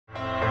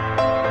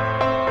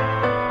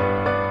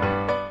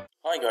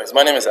Hi guys,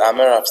 my name is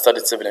Amir. I've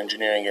studied civil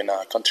engineering in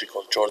a country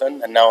called Jordan,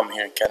 and now I'm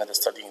here in Canada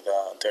studying the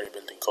Ontario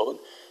Building Code.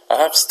 I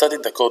have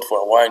studied the code for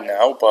a while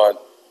now,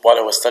 but while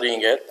I was studying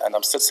it, and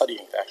I'm still studying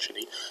it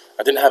actually,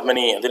 I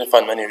didn't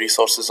find many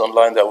resources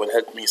online that will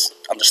help me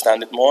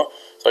understand it more.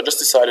 So I just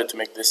decided to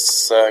make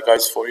this,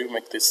 guys, for you.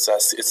 It's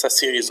a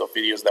series of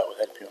videos that will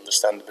help you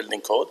understand the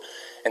building code.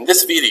 In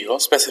this video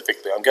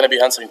specifically, I'm going to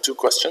be answering two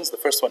questions. The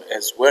first one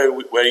is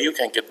where you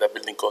can get the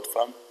building code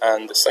from,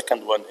 and the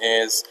second one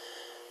is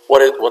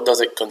what does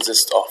it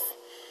consist of?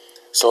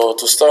 So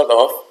to start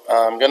off,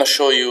 I'm going to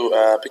show you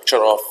a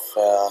picture of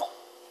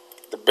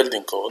the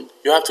building code.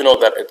 You have to know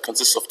that it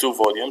consists of two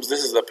volumes.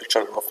 This is the picture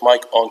of my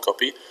own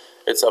copy.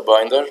 It's a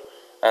binder,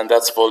 and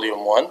that's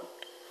volume 1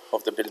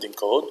 of the building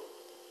code.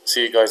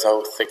 See guys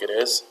how thick it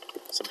is.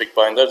 It's a big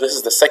binder. This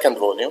is the second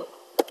volume,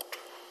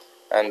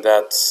 and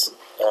that's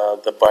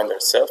the binder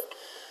itself.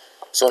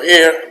 So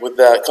here with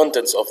the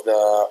contents of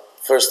the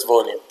first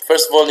volume.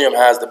 First volume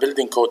has the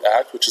Building Code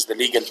Act, which is the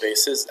legal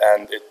basis,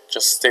 and it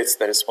just states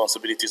the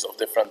responsibilities of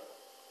different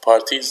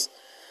parties,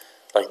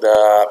 like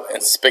the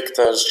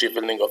inspectors, chief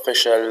building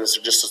officials,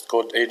 registered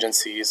code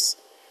agencies.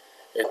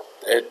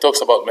 It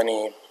talks about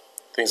many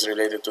things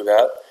related to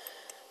that.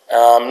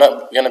 I'm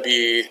not going to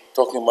be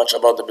talking much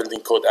about the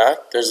Building Code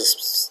Act.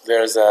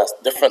 There's a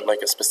different,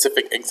 like a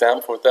specific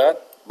exam for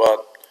that,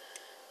 but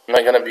I'm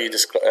not going to be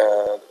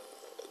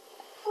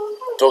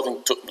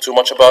talking too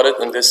much about it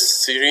in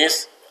this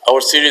series.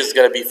 Our series is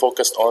going to be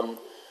focused on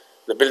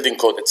the building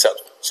code itself.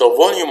 So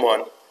volume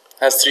 1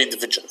 has 3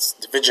 divisions: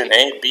 division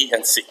A, B,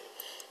 and C.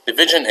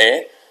 Division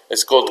A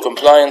is called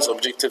compliance,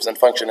 objectives, and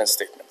functional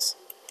statements.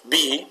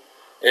 B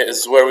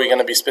is where we're going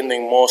to be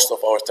spending most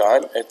of our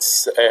time.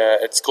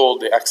 It's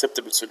called the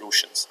acceptable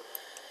solutions.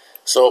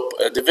 So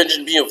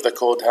division B of the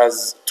code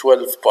has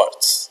 12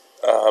 parts.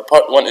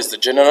 Part 1 is the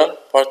general,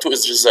 part 2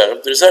 is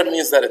reserved. The reserved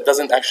means that it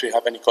doesn't actually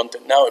have any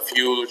content. Now if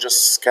you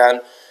just scan,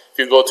 if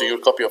you go to your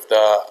copy of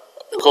the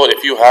code,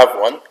 if you have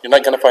one, you're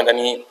not going to find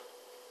any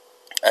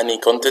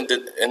content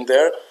in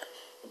there,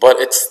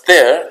 but it's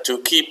there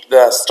to keep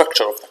the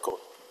structure of the code.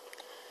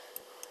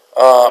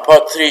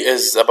 Part 3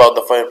 is about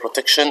the fire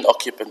protection,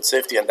 occupant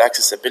safety, and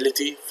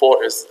accessibility.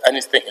 4 is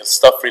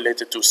stuff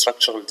related to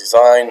structural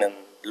design and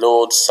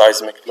loads,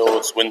 seismic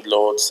loads, wind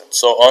loads, and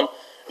so on.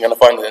 You're going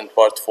to find it in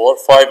part 4.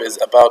 5 is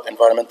about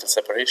environmental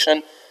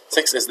separation.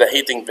 6 is the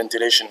heating,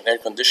 ventilation, and air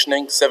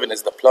conditioning. 7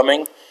 is the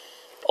plumbing.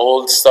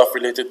 All stuff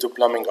related to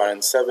plumbing are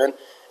in 7.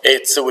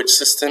 8, sewage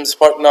systems.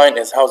 Part 9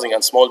 is housing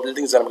and small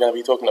buildings, and I'm going to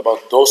be talking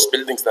about those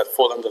buildings that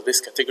fall under this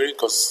category,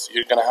 because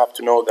you're going to have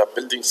to know the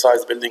building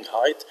size, building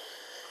height,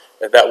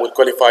 that would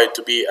qualify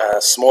to be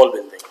a small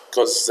building,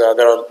 because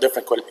there are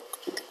different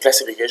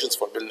classifications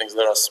for buildings.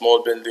 There are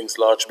small buildings,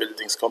 large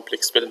buildings,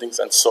 complex buildings,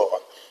 and so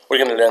on. We're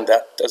going to learn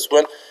that as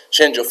well.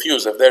 Change of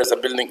use. If there is a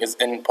building is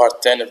in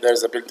part 10, if there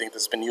is a building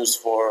that's been used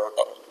for,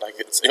 like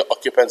its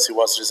occupancy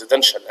was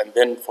residential, and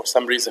then for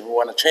some reason we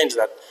want to change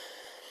that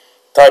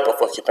type of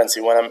occupancy,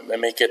 we want to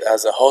make it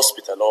as a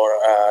hospital or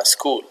a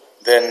school,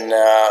 then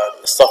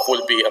stuff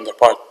will be under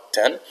part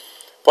 10.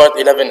 Part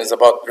 11 is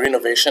about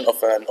renovation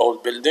of an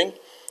old building,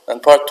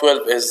 and part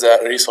 12 is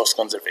resource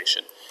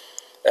conservation.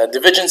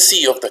 Division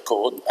C of the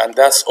code, and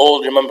that's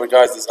all, remember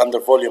guys, is under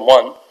volume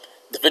 1.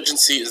 Division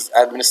C is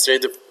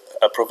administrative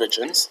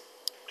provisions.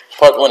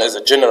 Part 1 is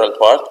a general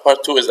part.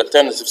 Part 2 is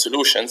alternative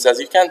solutions. As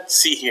you can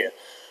see here,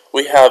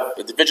 we have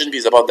division B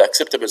is about the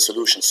acceptable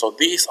solutions. So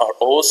these are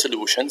all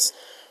solutions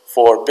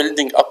for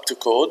building up to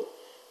code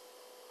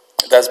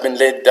that's been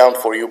laid down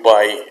for you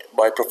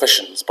by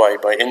professionals,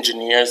 by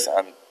engineers,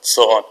 and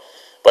so on.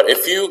 But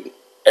if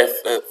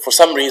for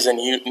some reason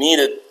you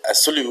needed a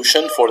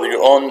solution for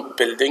your own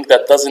building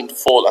that doesn't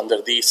fall under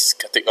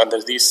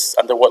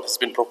what has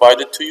been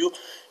provided to you,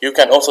 you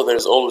can also, there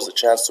is always a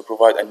chance to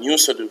provide a new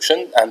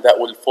solution, and that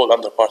will fall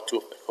under part 2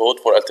 of the code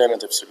for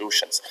alternative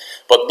solutions.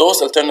 But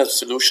those alternative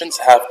solutions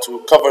have to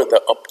cover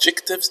the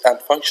objectives and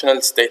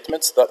functional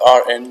statements that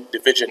are in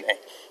division A.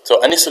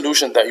 So any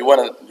solution that you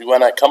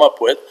wanna come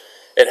up with,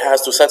 it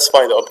has to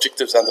satisfy the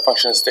objectives and the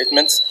functional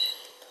statements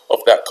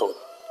of that code.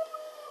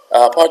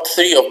 Part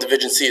 3 of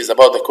Division C is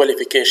about the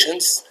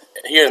qualifications.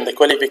 Here in the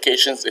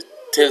qualifications, it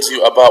tells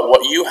you about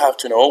what you have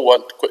to know,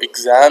 what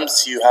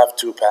exams you have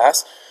to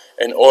pass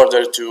in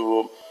order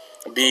to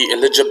be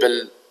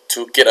eligible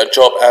to get a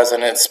job as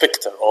an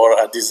inspector or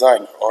a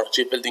designer or a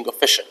chief building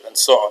official, and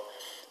so on.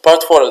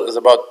 Part 4 is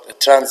about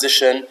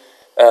transition,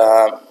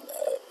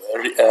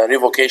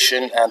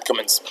 revocation, and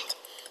commencement.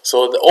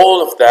 So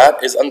all of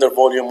that is under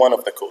volume 1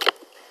 of the code.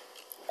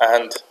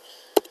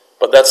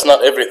 But that's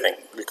not everything,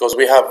 because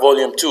we have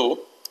volume 2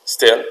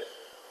 still,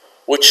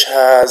 which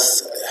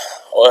has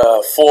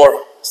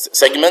 4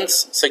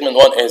 segments. Segment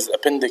 1 is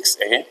Appendix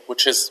A,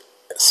 which is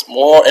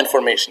more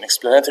information,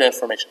 explanatory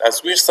information.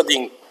 As we're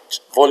studying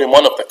volume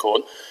 1 of the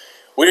code,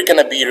 we're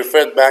going to be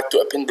referred back to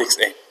Appendix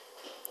A.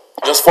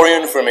 Just for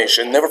your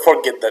information, never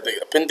forget that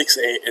the Appendix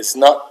A is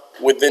not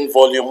within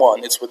volume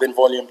 1, it's within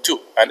volume 2,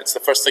 and it's the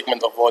first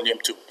segment of volume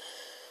 2.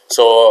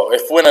 So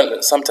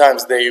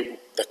sometimes the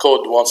the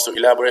code wants to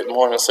elaborate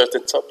more on a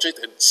certain subject,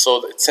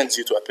 so it sends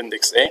you to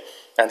Appendix A,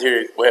 and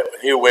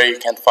here where you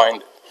can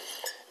find it.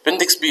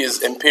 Appendix B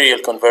is imperial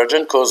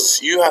conversion,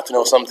 because you have to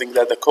know something,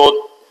 that the code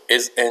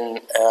is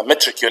in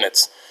metric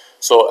units.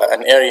 So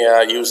an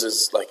area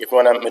uses, like if you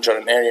want to measure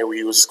an area, we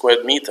use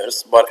square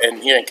meters, but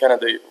here in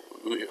Canada,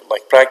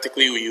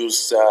 practically we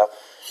use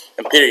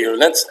imperial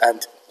units.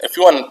 And if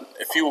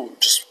you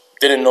just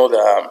didn't know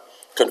the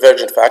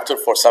conversion factor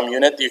for some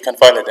unit, you can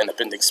find it in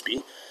Appendix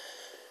B.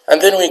 And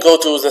then we go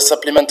to the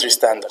supplementary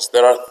standards.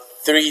 There are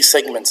 3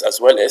 segments as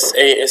well, SA,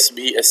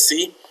 SB,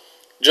 SC,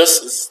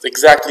 just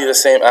exactly the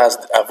same as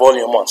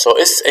Volume 1. So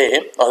SA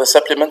are the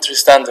supplementary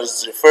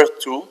standards referred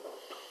to,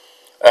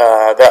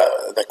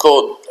 the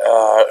code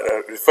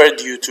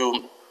referred you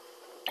to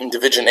in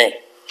Division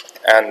A.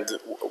 And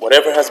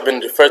whatever has been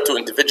referred to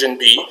in Division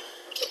B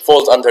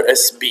falls under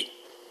SB.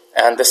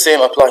 And the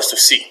same applies to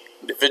C.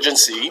 Division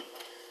C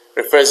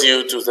refers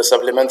you to the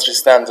supplementary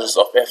standards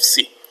of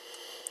FC.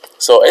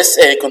 So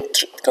SA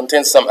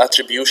contains some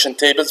attribution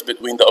tables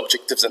between the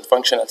objectives and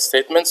functional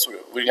statements.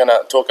 We're going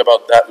to talk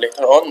about that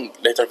later on, in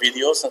later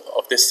videos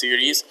of this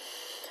series.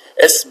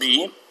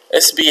 SB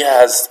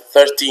has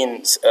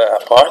 13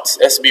 parts.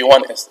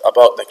 SB1 is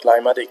about the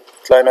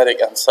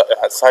climatic and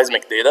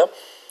seismic data.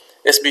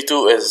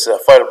 SB2 is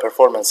fire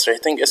performance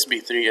rating.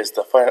 SB3 is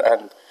the fire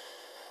and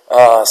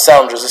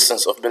sound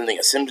resistance of building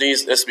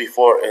assemblies.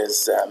 SB4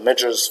 is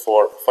measures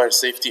for fire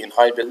safety in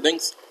high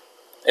buildings.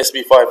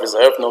 SB5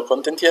 reserved, no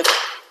content yet.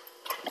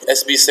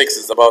 SB6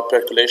 is about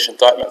percolation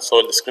time and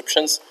soil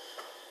descriptions.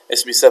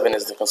 SB7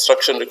 is the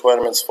construction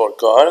requirements for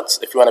guards.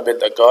 If you want to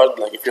build a guard,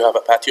 like if you have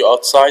a patio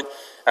outside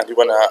and you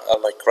want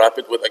to wrap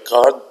it with a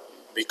guard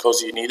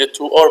because you need it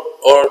to,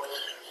 or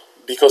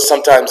because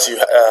sometimes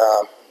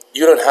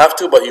you don't have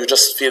to, but you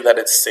just feel that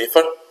it's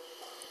safer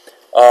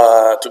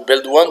to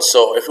build one.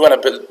 So if you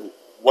want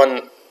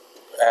to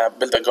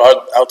build a guard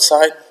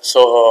outside,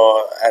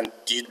 and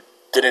you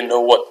didn't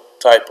know what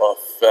type of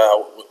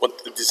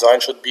what the design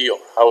should be or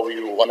how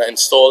you want to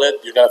install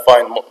it, you're going to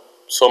find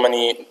so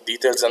many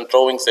details and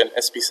drawings in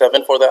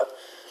SB7 for that.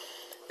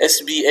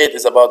 SB8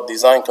 is about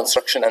design,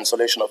 construction, and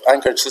installation of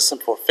anchorage system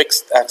for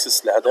fixed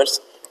access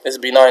ladders.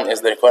 SB9 is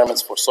the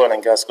requirements for soil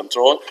and gas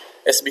control.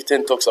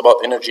 SB10 talks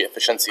about energy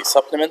efficiency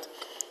supplement.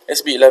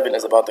 SB11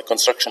 is about the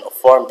construction of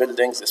farm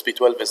buildings.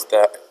 SB12 is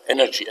the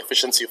energy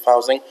efficiency of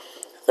housing.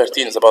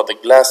 13 is about the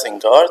glass in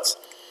guards.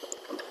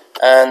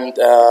 And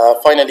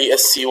finally,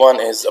 SC1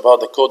 is about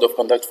the code of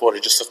conduct for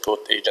registered code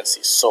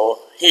agencies. So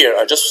here,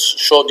 I just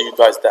showed you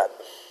guys that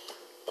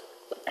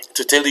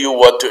to tell you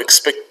what to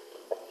expect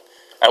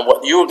and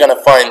what you're going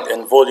to find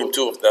in Volume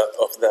 2 of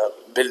the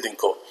building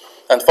code.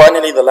 And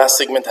finally, the last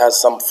segment has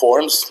some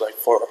forms, like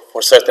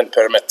for certain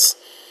permits.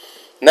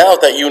 Now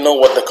that you know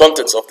what the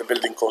contents of the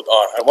building code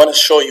are, I want to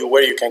show you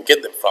where you can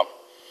get them from,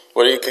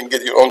 where you can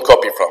get your own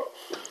copy from.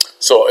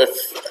 So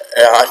if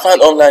I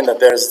found online that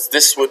there's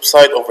this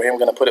website over here, I'm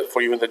going to put it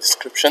for you in the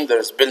description.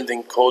 There's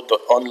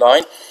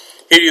buildingcode.online.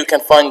 Here you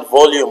can find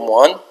Volume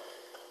 1,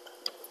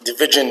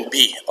 Division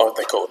B of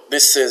the code.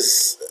 This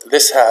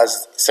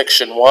has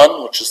Section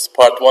 1, which is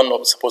Part 1,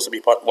 or supposed to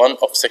be Part 1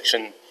 of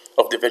Section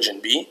of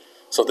Division B.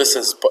 So this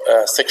is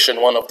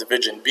Section 1 of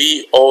Division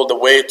B all the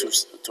way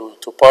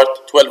to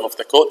Part 12 of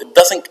the code. It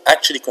doesn't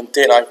actually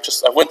contain, I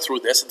went through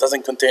this, it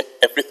doesn't contain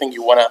everything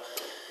you want to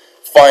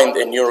find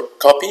in your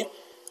copy.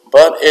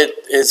 But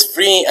it is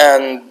free,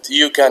 and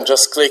you can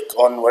just click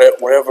on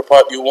wherever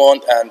part you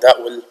want, and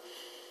that will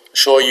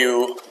show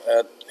you.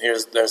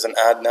 There's an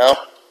ad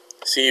now.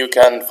 See, you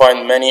can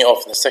find many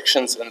of the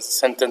sections and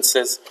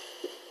sentences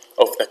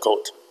of the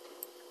code,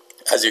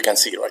 as you can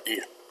see right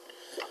here.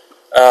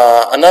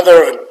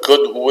 Another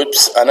good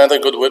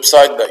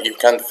website that you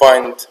can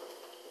find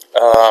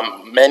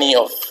many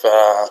of,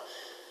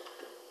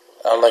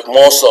 like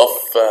most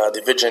of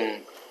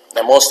Division.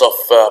 Most of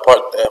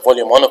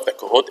Volume 1 of the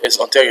code is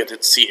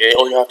Ontario.ca.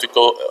 All you have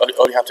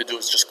to do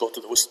is just go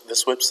to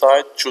this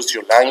website, choose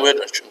your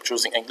language. I'm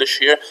choosing English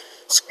here.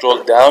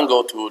 Scroll down,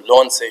 go to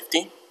Law and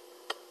Safety,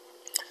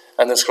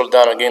 and then scroll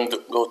down again,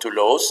 go to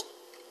Laws.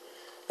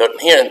 Then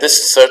here in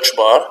this search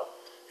bar,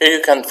 here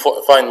you can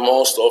find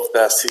most of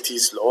the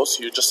city's laws.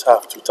 You just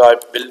have to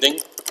type building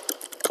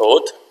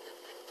code.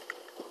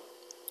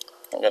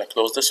 I'm going to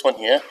close this one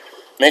here.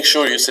 Make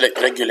sure you select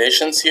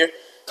regulations here,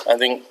 and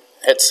then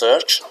hit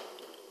search.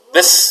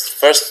 This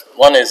first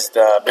one is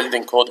the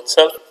building code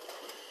itself.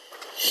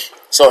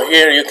 So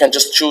here you can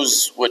just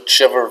choose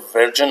whichever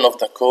version of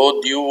the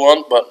code you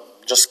want,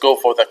 but just go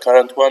for the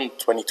current one,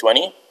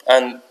 2020.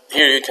 And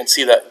here you can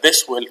see that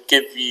this will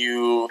give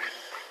you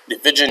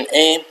Division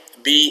A,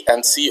 B,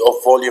 and C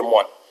of Volume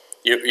 1.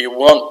 You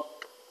won't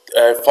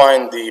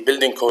find the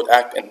Building Code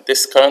Act in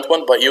this current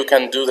one, but you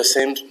can do the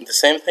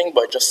same thing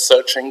by just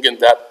searching in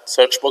that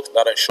search box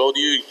that I showed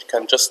you. You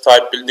can just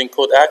type Building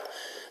Code Act,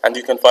 and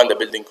you can find the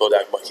Building Code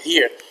Act. But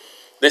here,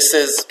 I'm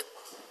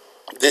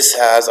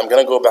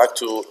going to go back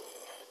to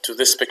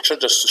this picture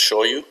just to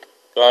show you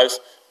guys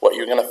what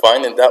you're going to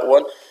find in that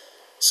one.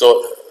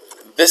 So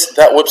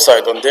that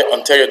website,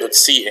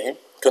 Ontario.ca,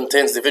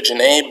 contains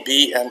division A,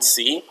 B, and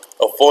C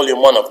of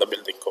volume 1 of the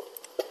building code.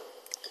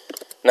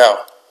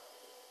 Now,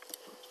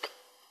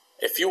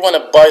 if you want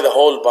to buy the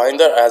whole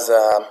binder as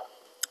a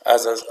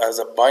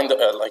binder,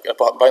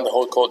 bind the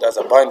whole code as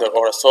a binder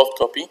or a soft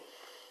copy,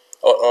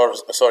 or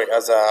sorry,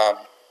 as a,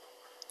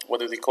 what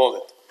do they call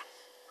it?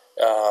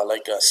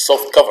 Like a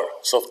soft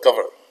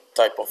cover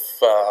type of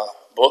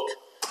book,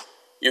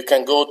 you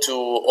can go to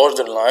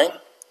Orderline.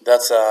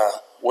 That's a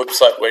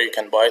website where you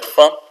can buy it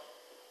from,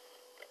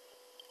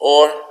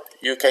 or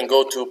you can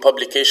go to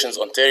Publications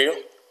Ontario.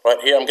 Right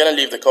here, I'm gonna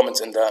leave the comments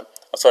in the.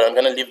 I'm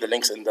gonna leave the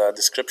links in the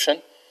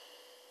description.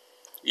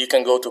 You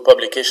can go to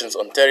Publications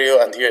Ontario,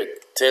 and here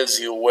it tells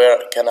you where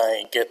can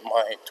I get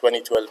my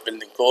 2012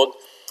 building code.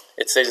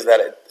 It says that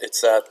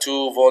it's a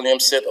 2-volume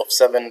set of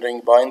 7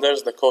 ring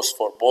binders. The cost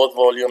for both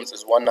volumes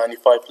is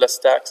 $195 plus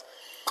tax.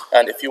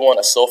 And if you want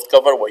a soft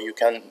cover, where you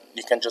can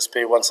just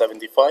pay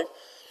 $175.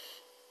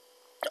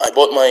 I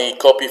bought my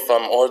copy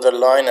from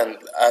Orderline, and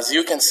as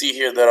you can see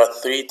here, there are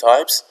 3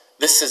 types.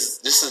 This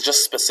is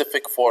just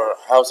specific for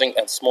housing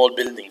and small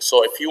buildings.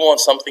 So if you want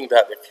something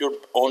that if your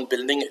own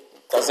building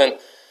doesn't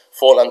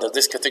fall under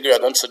this category, I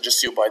don't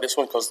suggest you buy this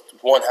one because it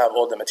won't have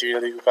all the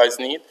material you guys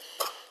need.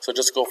 So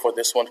just go for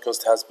this one because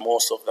it has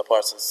most of the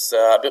parts. It's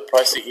a bit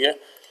pricey here,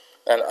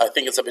 and I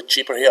think it's a bit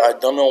cheaper here. I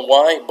don't know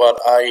why,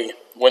 but I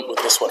went with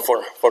this one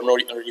for no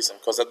reason,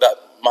 because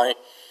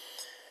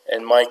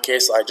in my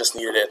case, I just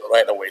needed it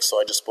right away, so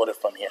I just bought it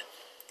from here.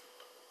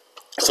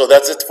 So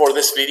that's it for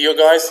this video,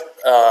 guys.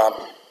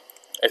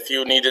 If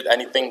you needed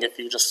anything, if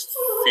you just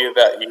feel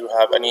that you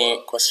have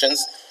any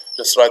questions,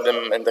 just write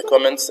them in the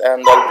comments,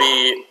 and I'll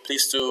be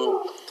pleased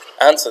to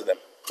answer them.